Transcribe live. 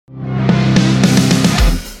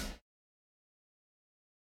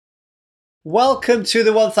Welcome to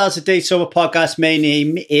the 1000 Day Sober podcast. My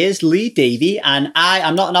name is Lee Davey, and I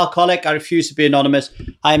am not an alcoholic. I refuse to be anonymous.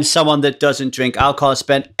 I am someone that doesn't drink alcohol. I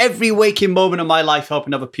spend every waking moment of my life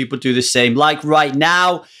helping other people do the same. Like right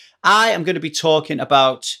now, I am going to be talking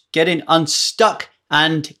about getting unstuck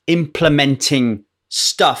and implementing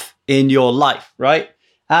stuff in your life, right?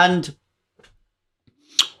 And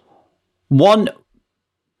one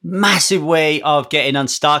massive way of getting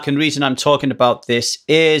unstuck, and the reason I'm talking about this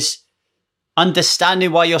is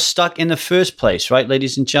understanding why you're stuck in the first place, right,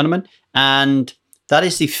 ladies and gentlemen? And that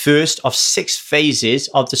is the first of 6 phases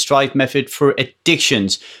of the Strive method for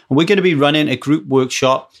addictions. And we're going to be running a group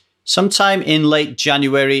workshop sometime in late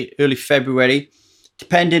January, early February,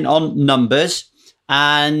 depending on numbers.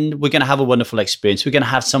 And we're going to have a wonderful experience. We're going to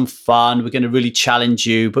have some fun. We're going to really challenge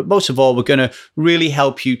you. But most of all, we're going to really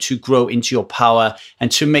help you to grow into your power and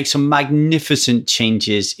to make some magnificent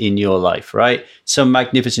changes in your life, right? Some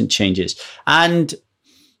magnificent changes. And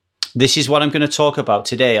this is what I'm going to talk about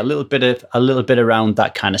today. A little bit around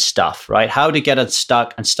that kind of stuff, right? How to get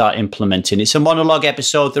unstuck and start implementing. It's a monologue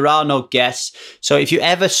episode. There are no guests. So if you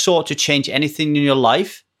ever sought to change anything in your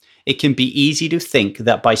life, it can be easy to think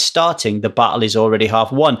that by starting, the battle is already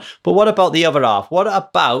half won. But what about the other half? What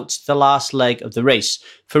about the last leg of the race?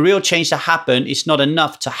 For real change to happen, it's not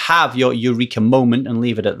enough to have your eureka moment and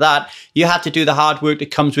leave it at that. You have to do the hard work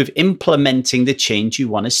that comes with implementing the change you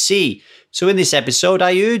want to see. So in this episode,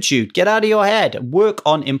 I urge you, get out of your head, work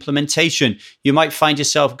on implementation. You might find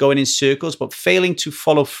yourself going in circles, but failing to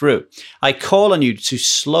follow through. I call on you to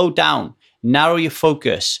slow down, narrow your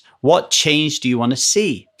focus. What change do you want to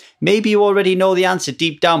see? Maybe you already know the answer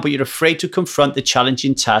deep down, but you're afraid to confront the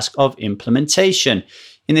challenging task of implementation.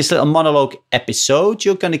 In this little monologue episode,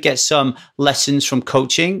 you're going to get some lessons from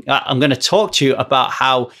coaching. I'm going to talk to you about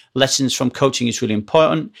how lessons from coaching is really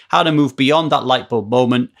important, how to move beyond that light bulb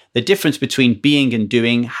moment, the difference between being and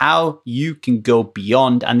doing, how you can go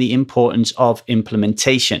beyond, and the importance of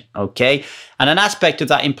implementation, okay? And an aspect of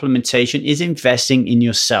that implementation is investing in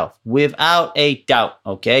yourself, without a doubt,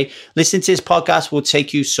 okay? Listening to this podcast will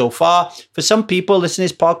take you so far. For some people, listening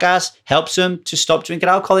to this podcast helps them to stop drinking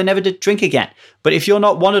alcohol. They never did drink again. But if you're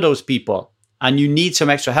not one of those people and you need some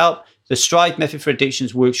extra help, the Strive Method for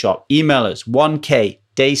Addictions workshop, email us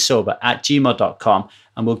 1kdaysober@gmail.com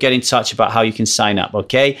and we'll get in touch about how you can sign up,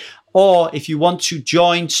 okay? Or if you want to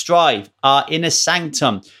join Strive, our inner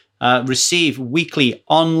sanctum, receive weekly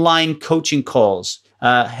online coaching calls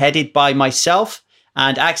headed by myself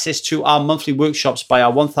and access to our monthly workshops by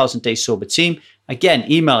our 1000 Day Sober team.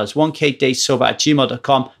 Again, email us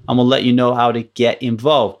 1kdaysober@gmail.com and we'll let you know how to get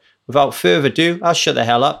involved. Without further ado, I'll shut the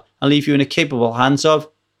hell up and leave you in the capable hands of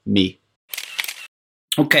me.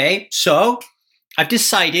 Okay, so I've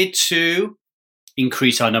decided to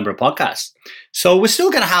increase our number of podcasts. So we're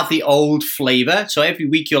still going to have the old flavor. So every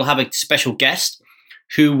week you'll have a special guest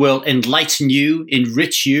who will enlighten you,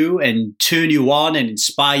 enrich you, and turn you on and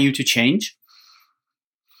inspire you to change.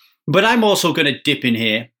 But I'm also going to dip in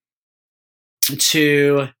here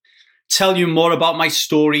to tell you more about my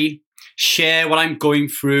story, share what I'm going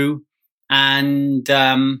through, and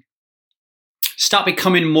start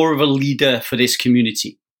becoming more of a leader for this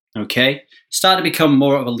community, okay? Start to become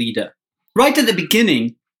more of a leader. Right at the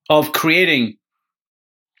beginning of creating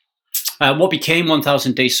what became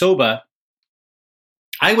 1000 Days Sober,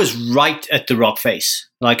 I was right at the rock face.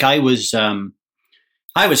 Like I was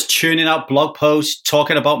churning out blog posts,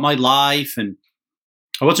 talking about my life, and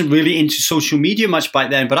I wasn't really into social media much back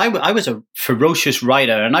then, but I was a ferocious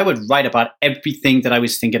writer, and I would write about everything that I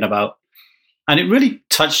was thinking about. And it really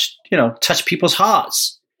touched people's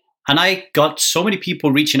hearts. And I got so many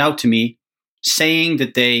people reaching out to me saying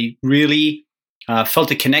that they really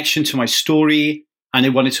felt a connection to my story and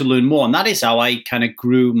they wanted to learn more. And that is how I kind of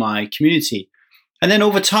grew my community. And then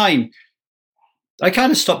over time, I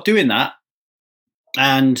kind of stopped doing that.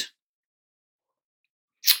 And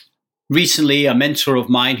recently, a mentor of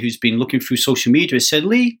mine who's been looking through social media said,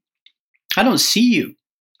 Lee, I don't see you.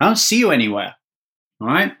 I don't see you anywhere. All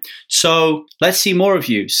right. So let's see more of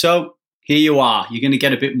you. So here you are. You're going to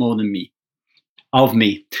get a bit more than me, of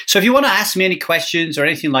me. So if you want to ask me any questions or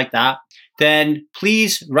anything like that, then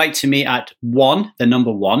please write to me at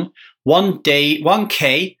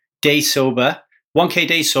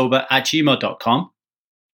 1kdaysober@gmail.com.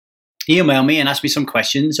 Email me and ask me some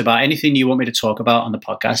questions about anything you want me to talk about on the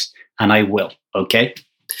podcast, and I will. Okay.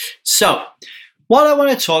 So what I want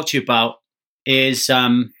to talk to you about is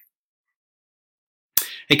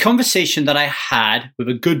a conversation that I had with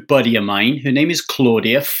a good buddy of mine. Her name is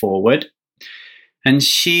Claudia Forward, and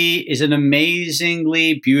she is an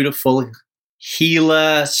amazingly beautiful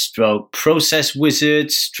healer, stroke process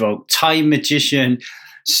wizard, stroke time magician,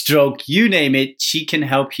 stroke you name it. She can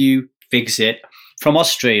help you fix it, from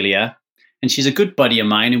Australia. And she's a good buddy of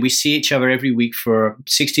mine, and we see each other every week for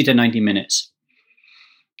 60 to 90 minutes.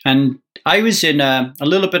 And I was in a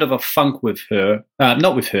little bit of a funk with her,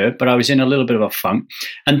 not with her, but I was in a little bit of a funk.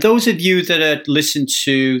 And those of you that had listened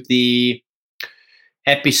to the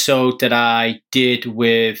episode that I did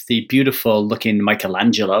with the beautiful looking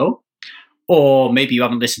Michelangelo, or maybe you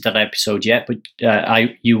haven't listened to that episode yet, but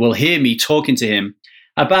you will hear me talking to him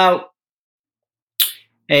about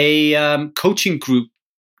a coaching group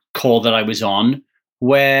call that I was on,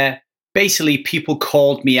 where basically people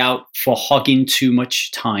called me out for hogging too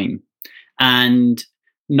much time and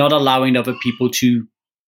not allowing other people to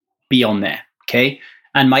be on there. Okay.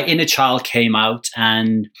 And my inner child came out,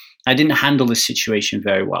 and I didn't handle the situation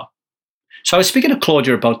very well. So I was speaking to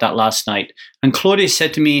Claudia about that last night, and Claudia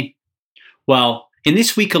said to me, well, in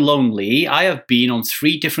this week alone, Lee, I have been on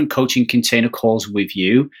 3 different coaching container calls with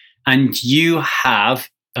you, and you have,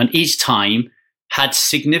 on each time, had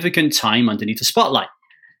significant time underneath the spotlight.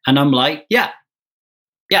 And I'm like, yeah,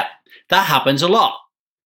 that happens a lot.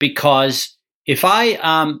 Because if I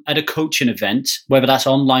am at a coaching event, whether that's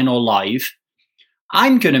online or live,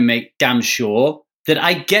 I'm going to make damn sure that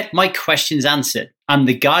I get my questions answered. I'm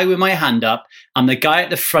the guy with my hand up. I'm the guy at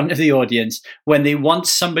the front of the audience. When they want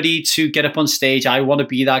somebody to get up on stage, I want to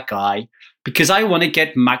be that guy, because I want to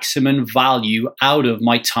get maximum value out of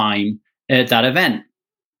my time at that event.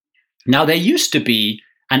 Now, there used to be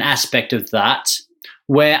an aspect of that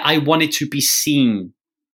where I wanted to be seen,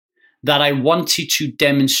 that I wanted to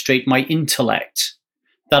demonstrate my intellect,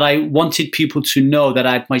 that I wanted people to know that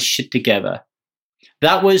I had my shit together.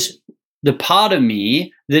 That was the part of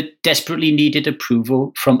me that desperately needed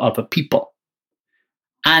approval from other people.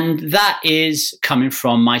 And that is coming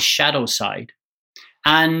from my shadow side.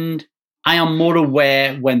 And I am more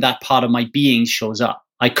aware when that part of my being shows up.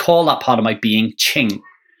 I call that part of my being Ching,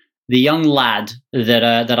 the young lad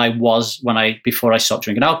that I was before I stopped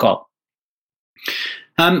drinking alcohol.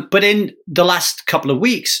 But in the last couple of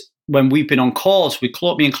weeks, when we've been on calls with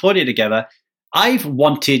me and Claudia together, I've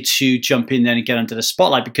wanted to jump in there and get under the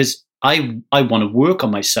spotlight because I want to work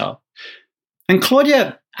on myself. And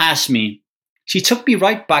Claudia asked me, she took me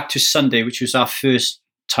right back to Sunday, which was our first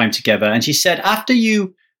time together. And she said, after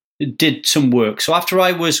you did some work, so after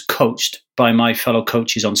I was coached by my fellow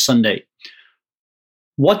coaches on Sunday,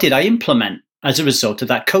 what did I implement as a result of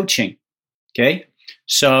that coaching? Okay.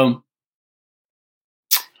 So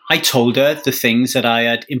I told her the things that I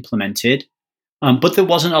had implemented, but there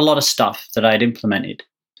wasn't a lot of stuff that I had implemented.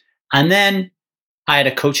 And then I had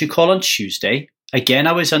a coaching call on Tuesday. Again,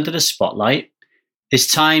 I was under the spotlight. This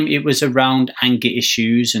time it was around anger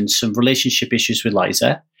issues and some relationship issues with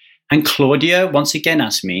Liza. And Claudia once again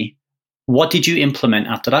asked me, what did you implement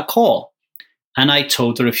after that call? And I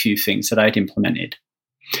told her a few things that I had implemented.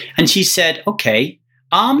 And she said, okay,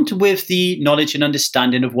 armed with the knowledge and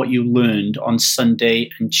understanding of what you learned on Sunday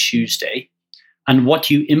and Tuesday and what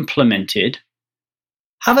you implemented,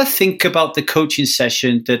 have a think about the coaching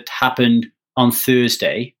session that happened on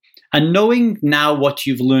Thursday. And knowing now what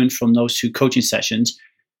you've learned from those 2 coaching sessions,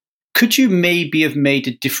 could you maybe have made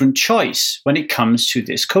a different choice when it comes to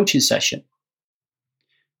this coaching session?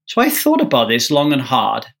 So I thought about this long and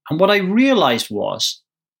hard. And what I realized was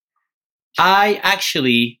I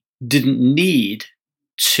actually didn't need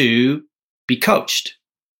to be coached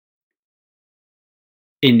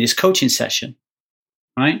in this coaching session,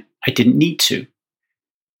 right? I didn't need to.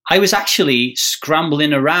 I was actually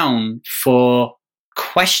scrambling around for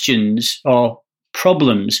questions or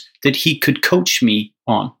problems that he could coach me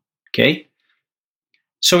on, okay?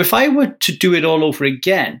 So if I were to do it all over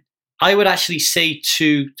again, I would actually say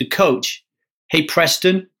to the coach, hey,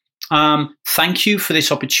 Preston, thank you for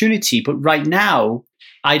this opportunity, but right now,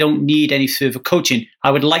 I don't need any further coaching.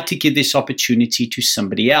 I would like to give this opportunity to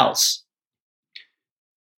somebody else.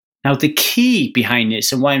 Now, the key behind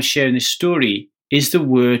this and why I'm sharing this story is the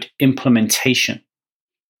word implementation.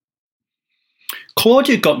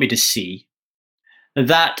 Claudia got me to see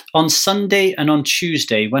that on Sunday and on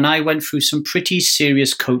Tuesday, when I went through some pretty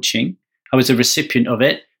serious coaching, I was a recipient of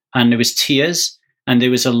it, and there was tears, and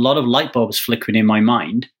there was a lot of light bulbs flickering in my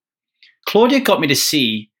mind. Claudia got me to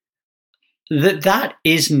see that that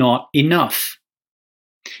is not enough.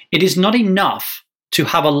 It is not enough to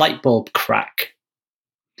have a light bulb crack.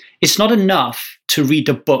 It's not enough to read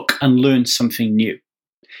a book and learn something new.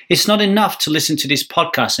 It's not enough to listen to this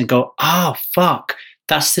podcast and go, oh, fuck,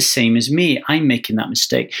 that's the same as me. I'm making that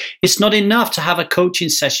mistake. It's not enough to have a coaching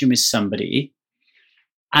session with somebody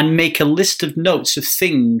and make a list of notes of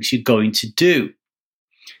things you're going to do.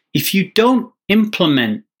 If you don't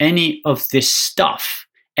implement any of this stuff,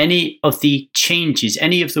 any of the changes,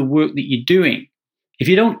 any of the work that you're doing, if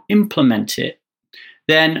you don't implement it,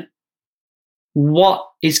 then what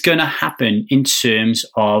is going to happen in terms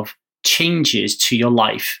of changes to your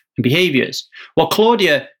life and behaviors? What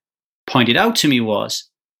Claudia pointed out to me was,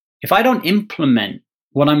 if I don't implement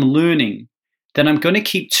what I'm learning, then I'm going to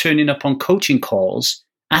keep turning up on coaching calls,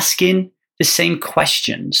 asking the same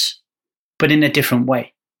questions, but in a different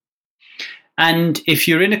way. And if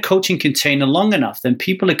you're in a coaching container long enough, then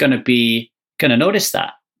people are going to notice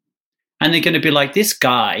that. And they're going to be like, this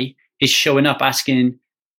guy is showing up asking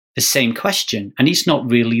the same question and he's not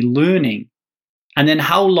really learning. And then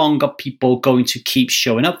how long are people going to keep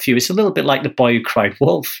showing up for you? It's a little bit like the boy who cried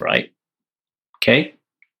wolf, right? Okay.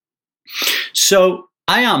 So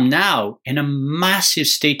I am now in a massive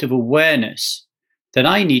state of awareness that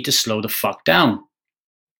I need to slow the fuck down.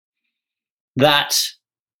 That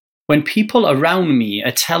when people around me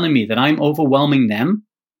are telling me that I'm overwhelming them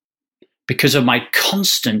because of my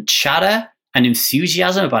constant chatter and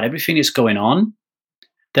enthusiasm about everything that's going on,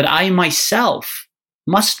 that I myself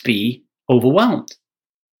must be overwhelmed.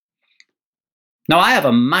 Now, I have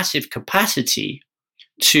a massive capacity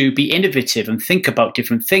to be innovative and think about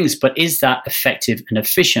different things, but is that effective and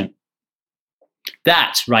efficient?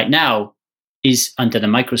 That right now is under the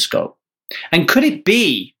microscope. And could it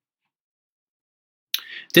be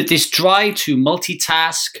that this drive to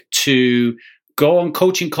multitask, to go on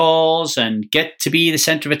coaching calls and get to be the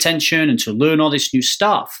center of attention and to learn all this new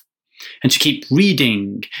stuff and to keep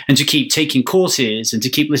reading and to keep taking courses and to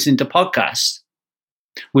keep listening to podcasts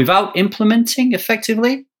without implementing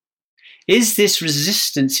effectively, is this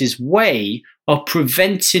resistance's way of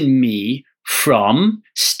preventing me from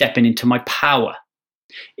stepping into my power?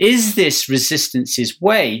 Is this resistance's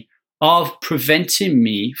way of preventing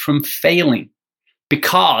me from failing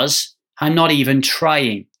because I'm not even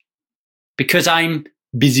trying? Because I'm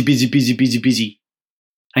busy.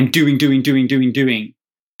 I'm doing,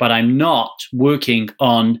 but I'm not working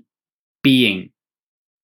on being.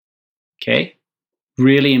 Okay?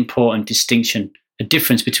 Really important distinction, a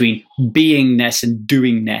difference between beingness and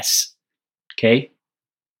doingness. Okay?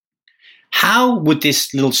 How would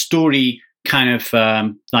this little story kind of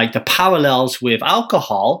like the parallels with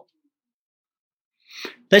alcohol?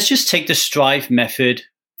 Let's just take the Strive method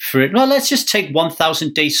for it. Well, let's just take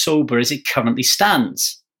 1,000 days sober as it currently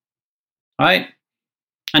stands, right?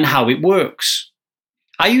 And how it works.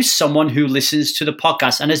 Are you someone who listens to the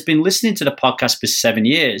podcast and has been listening to the podcast for 7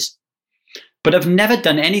 years, but have never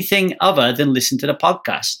done anything other than listen to the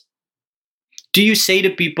podcast? Do you say to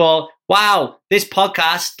people, wow, this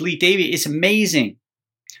podcast, Lee Davey, is amazing.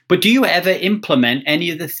 But do you ever implement any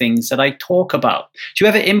of the things that I talk about? Do you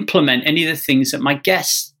ever implement any of the things that my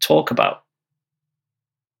guests talk about?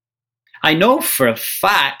 I know for a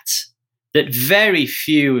fact that very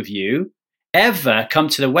few of you ever come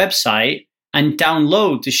to the website and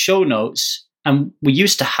download the show notes. And we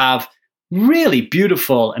used to have really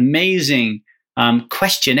beautiful, amazing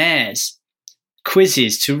questionnaires,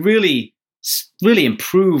 quizzes to really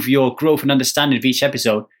improve your growth and understanding of each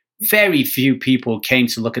episode. Very few people came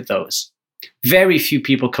to look at those. Very few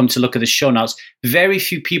people come to look at the show notes. Very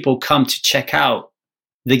few people come to check out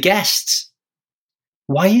the guests.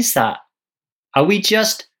 Why is that? Are we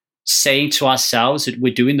just saying to ourselves that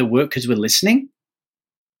we're doing the work because we're listening?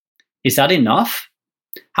 Is that enough?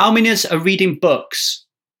 How many of us are reading books,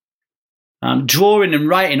 drawing and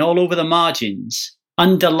writing all over the margins,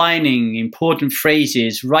 underlining important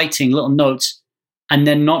phrases, writing little notes, and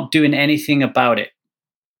then not doing anything about it?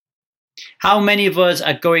 How many of us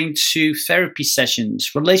are going to therapy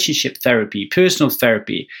sessions, relationship therapy, personal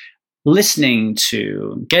therapy, listening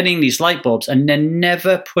to, getting these light bulbs, and then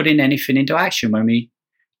never putting anything into action when we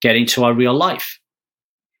get into our real life?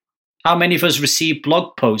 How many of us receive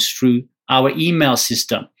blog posts through our email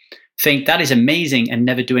system, think that is amazing and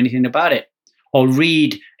never do anything about it? Or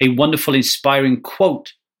read a wonderful, inspiring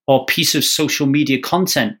quote or piece of social media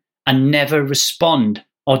content and never respond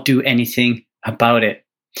or do anything about it?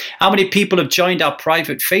 How many people have joined our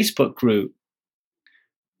private Facebook group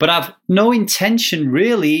but have no intention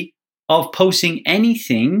really of posting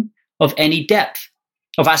anything of any depth,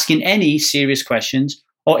 of asking any serious questions,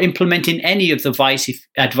 or implementing any of the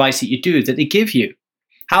advice that you do that they give you?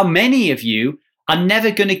 How many of you are never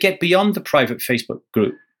going to get beyond the private Facebook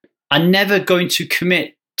group, are never going to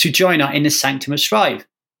commit to join our inner sanctum of Strive?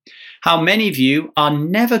 How many of you are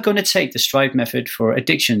never going to take the Strive method for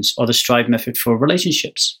addictions or the Strive method for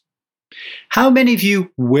relationships? How many of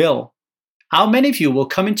you will? How many of you will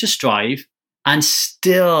come into Strive and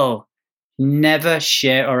still never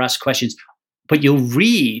share or ask questions. But you'll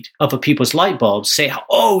read other people's light bulbs, say,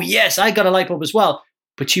 oh, yes, I got a light bulb as well,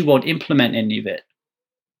 but you won't implement any of it.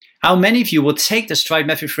 How many of you will take the Stride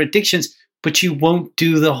method for addictions, but you won't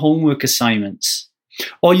do the homework assignments?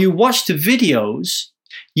 Or you watch the videos,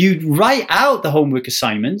 you write out the homework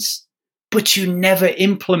assignments, but you never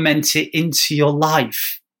implement it into your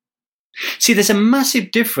life. See, there's a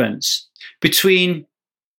massive difference between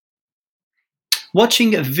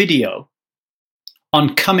watching a video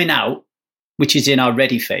on coming out, which is in our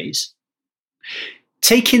ready phase,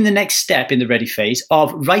 taking the next step in the ready phase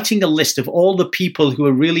of writing a list of all the people who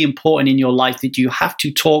are really important in your life that you have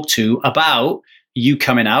to talk to about you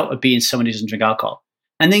coming out, of being someone who doesn't drink alcohol,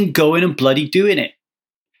 and then going and bloody doing it.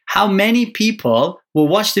 How many people will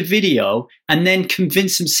watch the video and then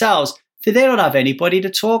convince themselves that they don't have anybody to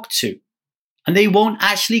talk to, and they won't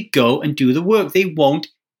actually go and do the work? They won't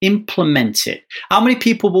implement it. How many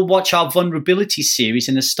people will watch our vulnerability series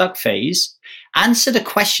in the stuck phase, answer the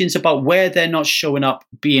questions about where they're not showing up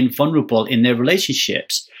being vulnerable in their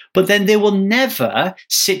relationships, but then they will never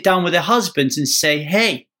sit down with their husbands and say,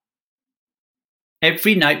 hey,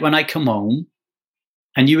 every night when I come home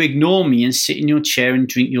and you ignore me and sit in your chair and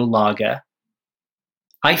drink your lager,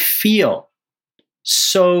 I feel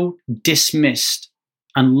so dismissed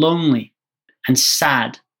and lonely and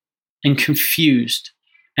sad and confused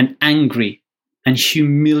and angry and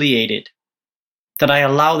humiliated that I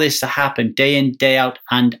allow this to happen day in, day out,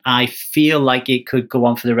 and I feel like it could go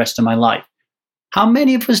on for the rest of my life. How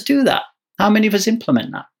many of us do that? How many of us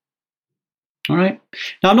implement that? All right.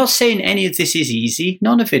 Now, I'm not saying any of this is easy.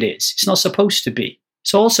 None of it is. It's not supposed to be.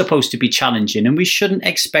 It's all supposed to be challenging, and we shouldn't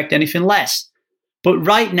expect anything less. But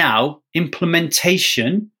right now,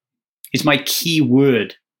 implementation is my key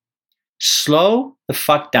word. Slow the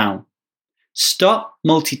fuck down. Stop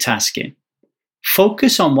multitasking.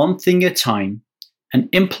 Focus on one thing at a time and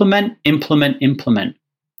implement.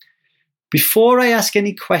 Before I ask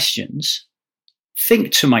any questions,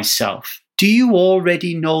 think to myself, do you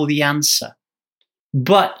already know the answer,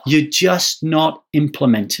 but you're just not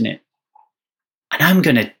implementing it? And I'm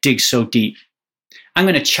going to dig so deep. I'm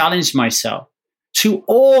going to challenge myself to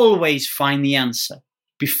always find the answer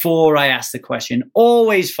before I ask the question.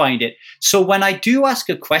 Always find it. So when I do ask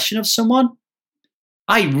a question of someone,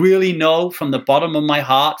 I really know from the bottom of my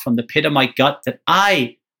heart, from the pit of my gut, that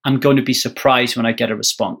I am going to be surprised when I get a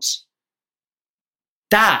response.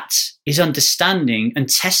 That is understanding and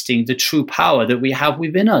testing the true power that we have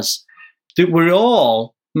within us. That we're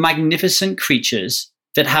all magnificent creatures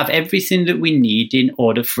that have everything that we need in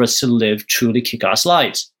order for us to live truly kick-ass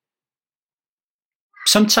lives.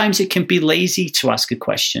 Sometimes it can be lazy to ask a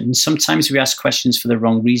question. Sometimes we ask questions for the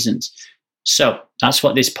wrong reasons. So that's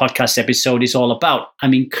what this podcast episode is all about.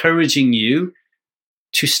 I'm encouraging you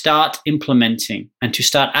to start implementing and to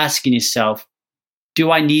start asking yourself, do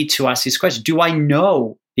I need to ask this question? Do I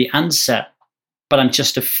know the answer, but I'm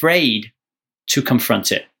just afraid to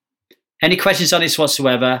confront it? Any questions on this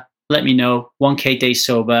whatsoever, let me know.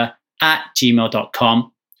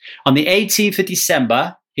 1kdaysober@gmail.com. On the 18th of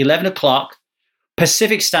December, 11 o'clock,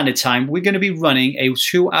 Pacific Standard Time, we're going to be running a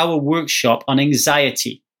 2-hour workshop on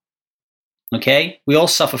anxiety. Okay? We all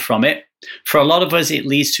suffer from it. For a lot of us, it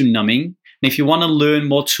leads to numbing. And if you want to learn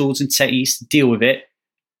more tools and techniques to deal with it,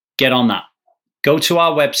 get on that. Go to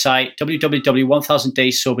our website,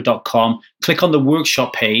 www.1000dayssober.com, click on the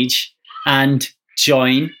workshop page and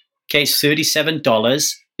join. Okay, it's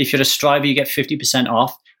 $37. If you're a striver, you get 50%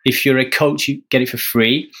 off. If you're a coach, you get it for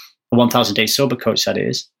free. A 1000 Day Sober coach, that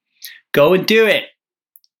is. Go and do it.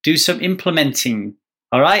 Do some implementing.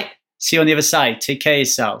 All right? See you on the other side. Take care of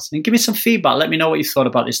yourselves. And give me some feedback. Let me know what you thought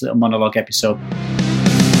about this little monologue episode.